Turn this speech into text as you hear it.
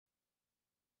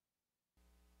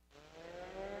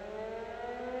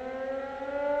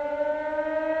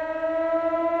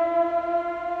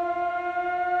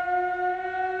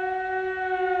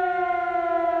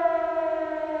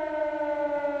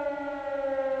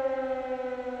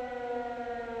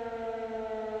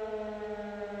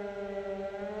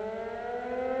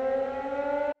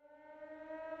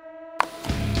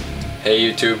Hey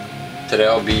YouTube, today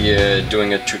I'll be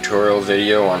doing a tutorial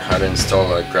video on how to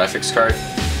install a graphics card.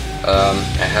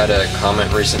 I had a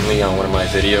comment recently on one of my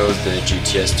videos, the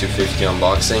GTS 250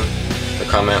 unboxing. The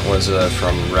comment was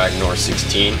from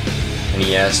Ragnar16, and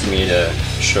he asked me to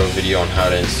show a video on how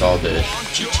to install the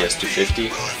GTS 250,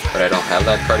 but I don't have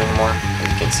that card anymore.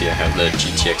 As you can see, I have the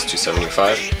GTX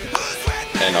 275,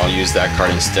 and I'll use that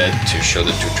card instead to show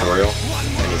the tutorial.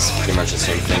 And it's pretty much the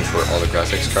same thing for all the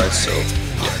graphics cards, so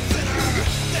yeah.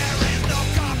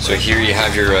 So here you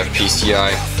have your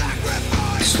PCI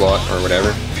slot or whatever,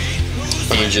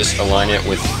 and you just align it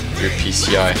with your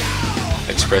PCI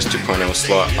Express 2.0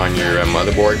 slot on your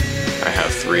motherboard. I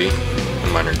have 3,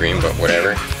 and mine are green, but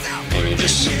whatever. And you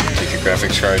just take your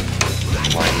graphics card,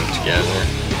 line them together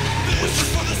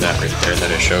with that right there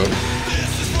that I showed.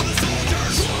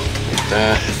 Like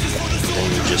that. And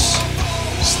then you just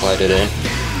slide it in,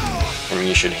 and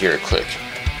you should hear it click.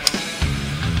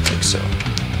 Like so.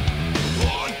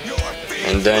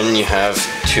 And then you have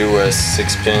two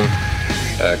 6-pin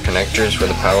connectors for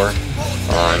the power.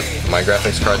 On my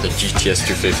graphics card, the GTS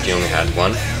 250 only had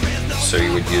one, so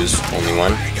you would use only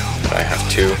one. But I have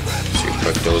 2, so you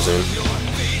put those in.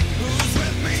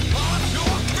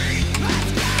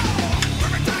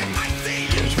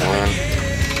 There's one.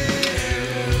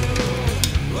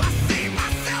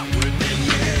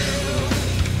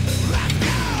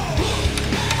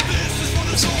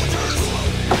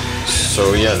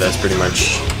 So yeah, that's pretty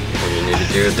much what you need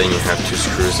to do. Then you have 2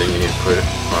 screws that you need to put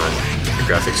on your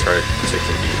graphics card so it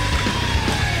can be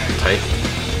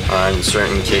tight. In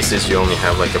certain cases you only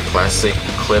have like a plastic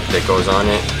clip that goes on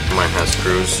it. Mine has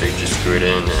screws, so you just screw it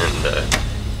in, and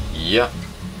yeah,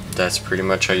 that's pretty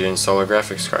much how you install a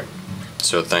graphics card.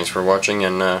 So thanks for watching,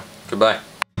 and goodbye.